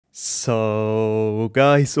So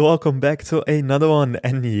guys, welcome back to another one,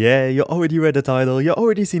 and yeah, you already read the title, you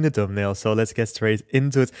already seen the thumbnail, so let's get straight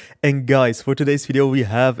into it. And guys, for today's video we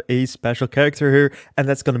have a special character here, and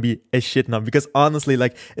that's gonna be Echidna, because honestly,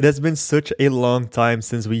 like, it has been such a long time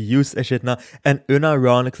since we used Echidna, and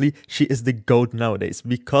unironically, she is the GOAT nowadays,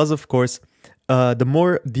 because of course, the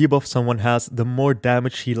more debuff someone has, the more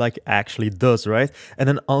damage she like actually does, right? And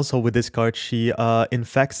then also with this card, she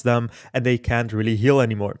infects them and they can't really heal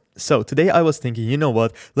anymore. So today I was thinking, you know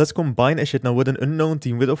what, let's combine Echidna with an unknown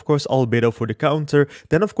team with of course Albedo for the counter,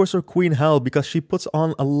 then of course our Queen Hel because she puts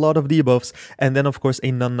on a lot of debuffs, and then of course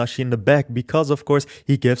a Nanashi in the back because of course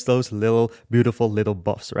he gives those little beautiful little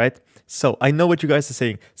buffs, right? So I know what you guys are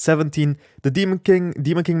saying, 17, the Demon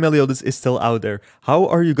King Meliodas is still out there. How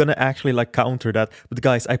are you gonna actually like counter that? But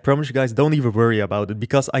guys, I promise you guys, don't even worry about it,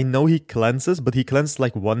 because I know he cleanses, but he cleanses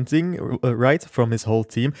like one thing, right, from his whole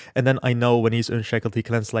team, and then I know when he's unshackled he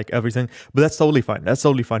cleanses like everything, but that's totally fine. That's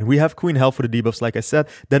totally fine. We have Queen Hel for the debuffs, like I said.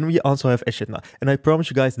 Then we also have Echidna, and I promise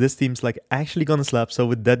you guys, this team's like actually gonna slap. So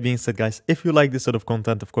with that being said, guys, if you like this sort of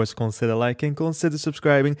content, of course, consider liking, consider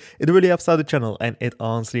subscribing. It really helps out the channel, and it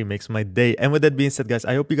honestly makes my day. And with that being said, guys,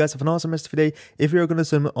 I hope you guys have an awesome rest of your day. If you're gonna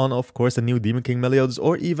summon on, of course, the new Demon King Meliodas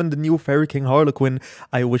or even the new Fairy King Harlequin,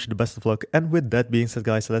 I wish you the best of luck. And with that being said,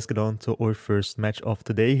 guys, let's get on to our first match of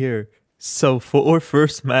today here. So for our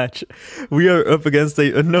first match, we are up against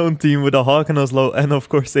a unknown team with a Hawk and Oslo and of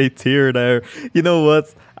course a tier there. You know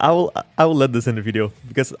what? I will let this in the video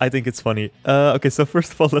because I think it's funny. Okay, so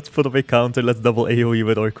first of all, let's put up a counter. Let's double AoE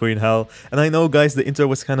with our Queen Hel. And I know, guys, the intro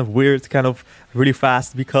was kind of weird, kind of really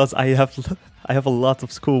fast because I have a lot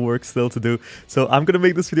of schoolwork still to do. So I'm gonna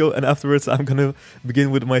make this video and afterwards I'm gonna begin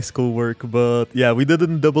with my schoolwork. But yeah, we did a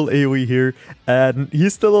double AoE here and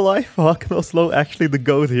he's still alive. Hawk and Oslo, actually the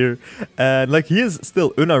GOAT here. And like, he is still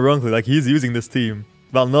unironically, like, he's using this team.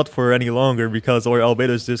 Well, not for any longer because our Albedo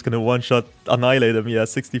is just gonna one-shot annihilate him. Yeah,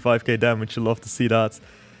 65k damage, you love to see that.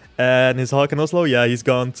 And his Hawk and Oslo, yeah, he's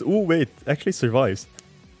gone. Oh wait, actually survives.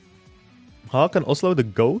 Hawk and Oslo the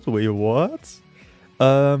GOAT? Wait, what?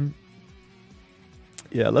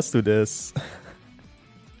 Yeah, let's do this.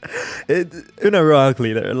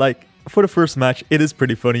 Unironically there, like, for the first match, it is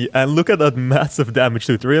pretty funny. And look at that massive damage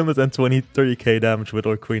too, 323k damage with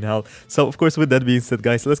our Queen Hel. So of course, with that being said,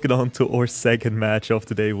 guys, let's get on to our second match of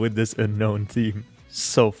today with this unknown team.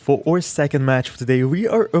 So for our second match of today, we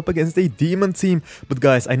are up against a demon team. But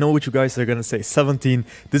guys, I know what you guys are gonna say. 17,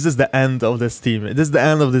 this is the end of this team. This is the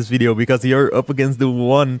end of this video because you're up against the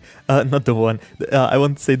one, not the one, I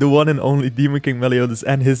want to say the one and only Demon King Meliodas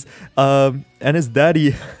and his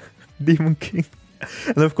daddy, Demon King.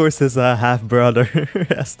 And of course his half-brother,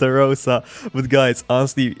 Esterosa. But guys,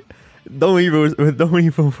 honestly, don't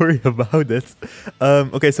even worry about it.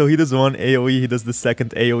 Okay, so he does one AoE, he does the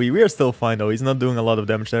second AoE. We are still fine though, he's not doing a lot of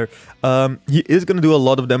damage there. He is gonna do a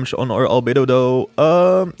lot of damage on our Albedo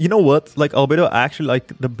though. You know what? Like, Albedo actually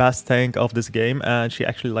like the best tank of this game, and she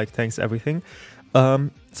actually like tanks everything.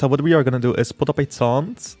 So what we are gonna do is put up a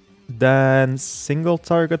taunt, then single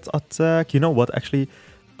target attack. You know what? Actually,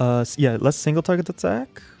 yeah, let's single target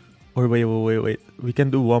attack. Or wait. We can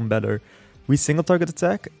do one better. We single target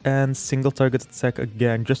attack and single target attack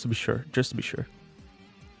again, just to be sure.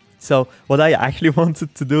 So what I actually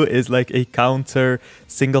wanted to do is like a counter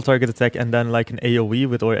single target attack and then like an AoE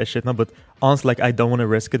with our Echidna, but honestly, like, I don't want to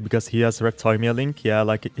risk it because he has Reptimia Link. Yeah,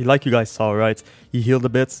 like you guys saw, right? He healed a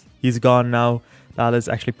bit. He's gone now. That is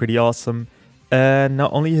actually pretty awesome. And now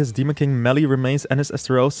only his Demon King MELI remains and his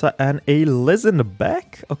Esterosa and a Liz in the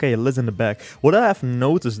back. Okay, a Liz in the back. What I have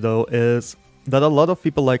noticed though is that a lot of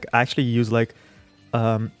people like actually use like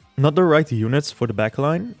not the right units for the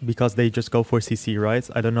backline because they just go for CC, right?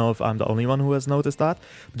 I don't know if I'm the only one who has noticed that.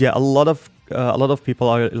 But yeah, a lot of people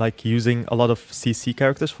are like using a lot of CC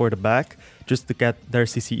characters for the back just to get their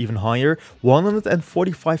CC even higher.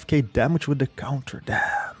 145k damage with the counter.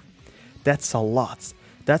 Damn, that's a lot.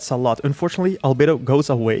 That's a lot. Unfortunately, Albedo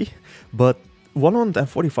goes away, but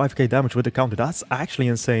 145k damage with the counter, that's actually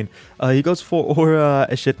insane. He goes for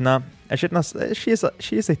Echidna. Echidna, she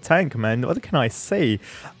is a tank, man. What can I say?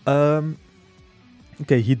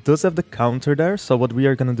 Okay, he does have the counter there, so what we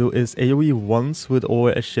are gonna do is AoE once with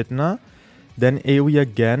our Echidna, then AoE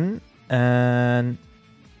again, and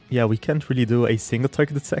yeah, we can't really do a single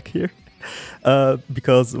target attack here.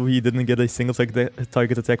 Because we didn't get a single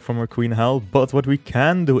target attack from our Queen Hel. But what we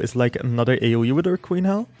can do is like another AoE with our Queen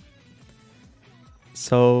Hel.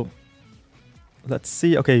 So let's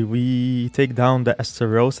see. Okay, we take down the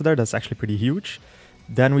Esterosa there. That's actually pretty huge.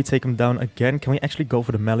 Then we take him down again. Can we actually go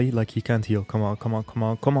for the melee? Like, he can't heal. Come on, come on, come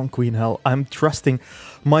on, come on, Queen Hell. I'm trusting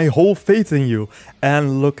my whole faith in you.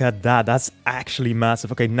 And look at that. That's actually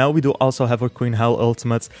massive. Okay, now we do also have our Queen Hell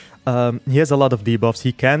ultimate. He has a lot of debuffs.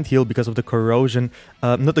 He can't heal because of the corrosion.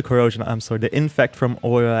 Not the corrosion, I'm sorry. The infect from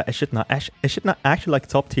Echidna. Echidna actually like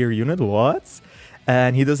top tier unit. What?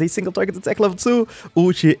 And he does a single target attack level 2.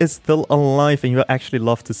 Ooh, she is still alive. And you actually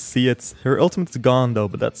love to see it. Her ultimate is gone though,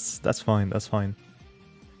 but that's fine. That's fine.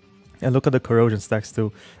 And look at the corrosion stacks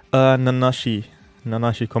too. Nanashi.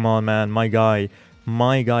 Nanashi, come on, man. My guy.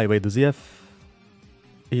 My guy. Wait, does he have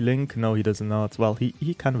a link? No, he does not. Well,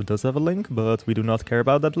 he kind of does have a link, but we do not care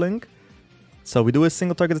about that link. So we do a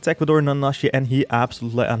single target attack with our Nanashi, and he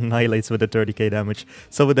absolutely annihilates with a 30k damage.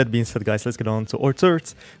 So with that being said, guys, let's get on to our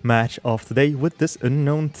third match of the day with this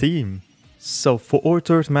unknown team. So for our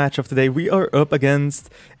third match of the day, we are up against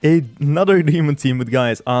another demon team. But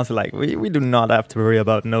guys, honestly, like, we do not have to worry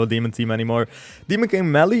about no demon team anymore. Demon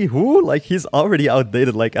King MELI, who, like, he's already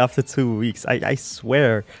outdated, like, after 2 weeks. I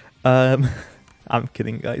swear. I'm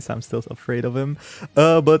kidding, guys. I'm still afraid of him.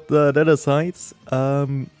 But that aside,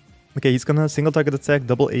 okay, he's gonna single target attack,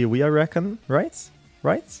 double AoE, I reckon. Right?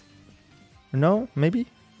 Right? No? Maybe?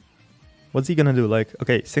 What's he gonna do? Like,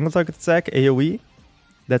 okay, single target attack, AoE.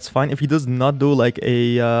 That's fine. If he does not do like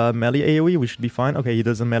a melee AoE, we should be fine. Okay, he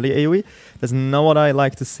does a melee AoE. That's not what I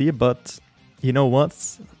like to see, but you know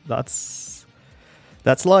what? That's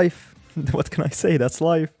life. What can I say? That's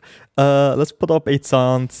life. Let's put up a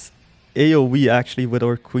taunt AoE actually with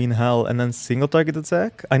our Queen Hell and then single target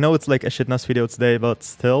attack. I know it's like a shitness video today, but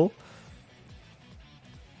still.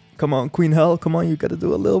 Come on, Queen Hell, come on, you gotta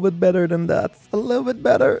do a little bit better than that. A little bit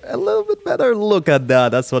better, a little bit better. Look at that,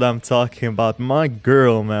 that's what I'm talking about. My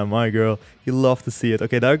girl, man, my girl. You love to see it.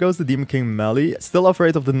 Okay, there goes the Demon King MELI. Still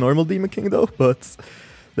afraid of the normal Demon King though, but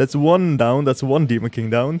that's one down, that's one Demon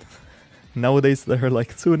King down. Nowadays there are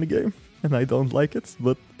like 2 in the game, and I don't like it,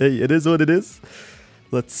 but hey, it is what it is.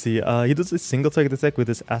 Let's see, he does a single target attack with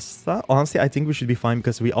his Asta. Honestly, I think we should be fine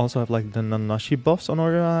because we also have like the Nanashi buffs on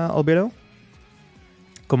our Albedo.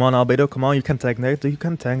 Come on, Albedo, come on, you can tank that, you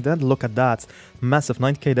can tank that. Look at that. Massive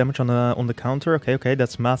 90k damage on the counter. Okay, okay,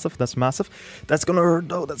 that's massive, that's massive. That's gonna hurt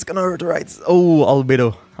though, that's gonna hurt, right? Oh,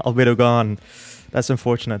 Albedo gone. That's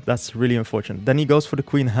unfortunate, that's really unfortunate. Then he goes for the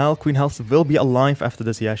Queen Hell. Queen Hell will be alive after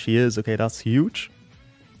this. Yeah, she is. Okay, that's huge.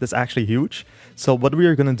 That's actually huge. So what we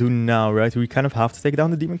are gonna do now, right? We kind of have to take down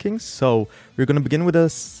the Demon Kings. So we're gonna begin with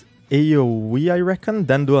this AoE, I reckon.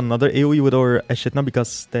 Then do another AoE with our Echidna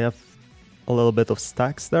because they have a little bit of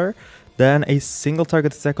stacks there. Then a single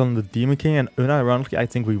target attack on the Demon King, and unironically I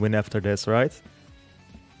think we win after this, right?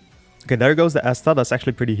 Okay, there goes the Asta. That's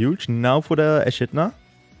actually pretty huge. Now for the Echidna.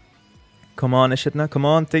 Come on, Echidna, come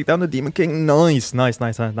on, take down the Demon King. Nice, nice,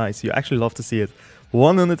 nice, nice, nice. You actually love to see it.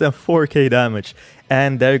 104k damage.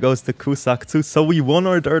 And there goes the Kusak too. So we won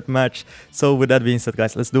our third match. So with that being said,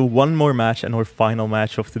 guys, let's do one more match and our final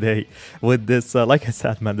match of today with this, like I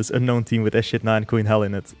said, man, this unknown team with Echidna and Queen Hell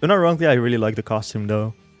in it. Unironically, I really like the costume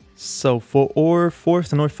though. So for our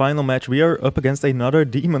fourth and our final match, we are up against another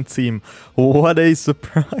demon team. What a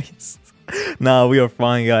surprise. Nah, we are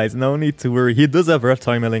fine, guys. No need to worry. He does have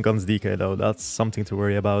Reptile Link on his DK though. That's something to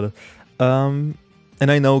worry about. And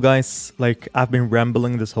I know, guys, like, I've been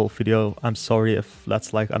rambling this whole video. I'm sorry if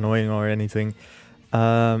that's, like, annoying or anything.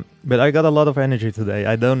 But I got a lot of energy today.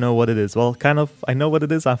 I don't know what it is. Well, kind of, I know what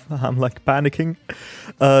it is. I'm like, panicking.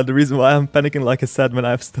 The reason why I'm panicking, like I said, man, I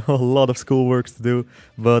have still a lot of schoolwork to do.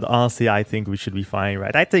 But honestly, I think we should be fine,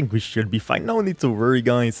 right? I think we should be fine. No need to worry,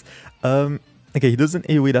 guys. Okay, he does an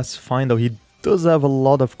AoE, that's fine, though. He does have a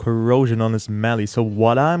lot of corrosion on his melee. So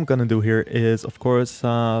what I'm gonna do here is, of course,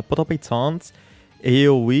 put up a taunt,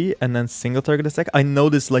 AoE, and then single target attack. I know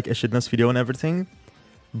this like a shitness video and everything,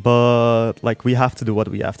 but like we have to do what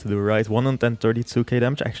we have to do, right? 132k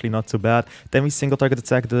damage, actually not too bad. Then we single target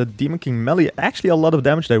attack the Demon King MELI. Actually a lot of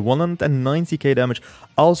damage there, 190k damage.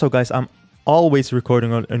 Also, guys, I'm always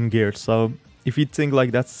recording on ungeared, so if you think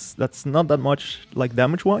like that's not that much like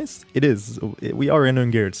damage wise, it is. We are in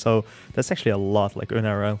ungeared, so that's actually a lot. Like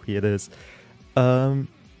unironically it is.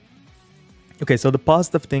 Okay, so the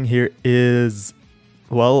positive thing here is,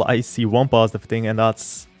 well, I see one positive thing, and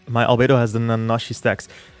that's my Albedo has the Nanashi stacks.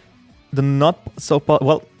 The not so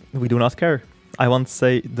well, we do not care. I want to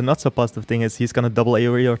say the not so positive thing is he's gonna double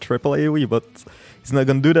AoE or triple AoE, but he's not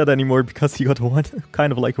gonna do that anymore because he got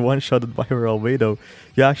kind of like one-shotted by our Albedo.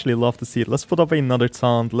 You actually love to see it. Let's put up another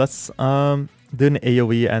taunt. Let's do an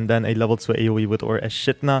AoE and then a level 2 AoE with our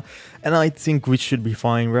Echidna, and I think we should be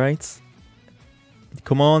fine, right?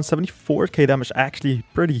 Come on, 74k damage, actually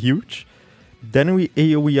pretty huge. Then we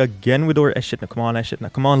AoE again with our Eshitna. Come on,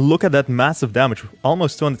 Eshitna. Come on, look at that massive damage.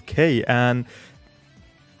 Almost 200k. And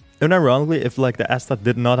unironically, if like the Astat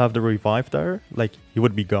did not have the revive there, like he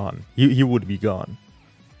would be gone. He would be gone.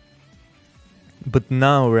 But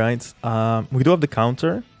now, right, we do have the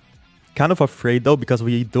counter. Kind of afraid though, because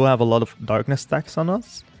we do have a lot of darkness stacks on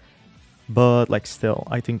us. But like still,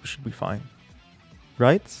 I think we should be fine.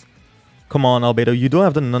 Right? Come on, Albedo. You do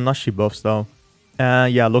have the Nanashi buffs though.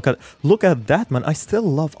 Yeah, look at that, man. I still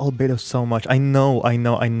love Albedo so much. I know.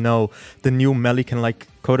 The new MELI can like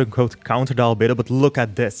quote-unquote counter the Albedo, but look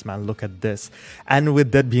at this, man. Look at this. And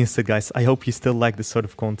with that being said, guys, I hope you still like this sort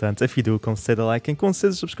of content. If you do, consider liking,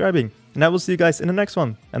 consider subscribing. And I will see you guys in the next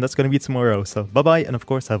one. And that's going to be tomorrow. So bye-bye. And of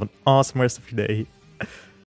course, have an awesome rest of your day.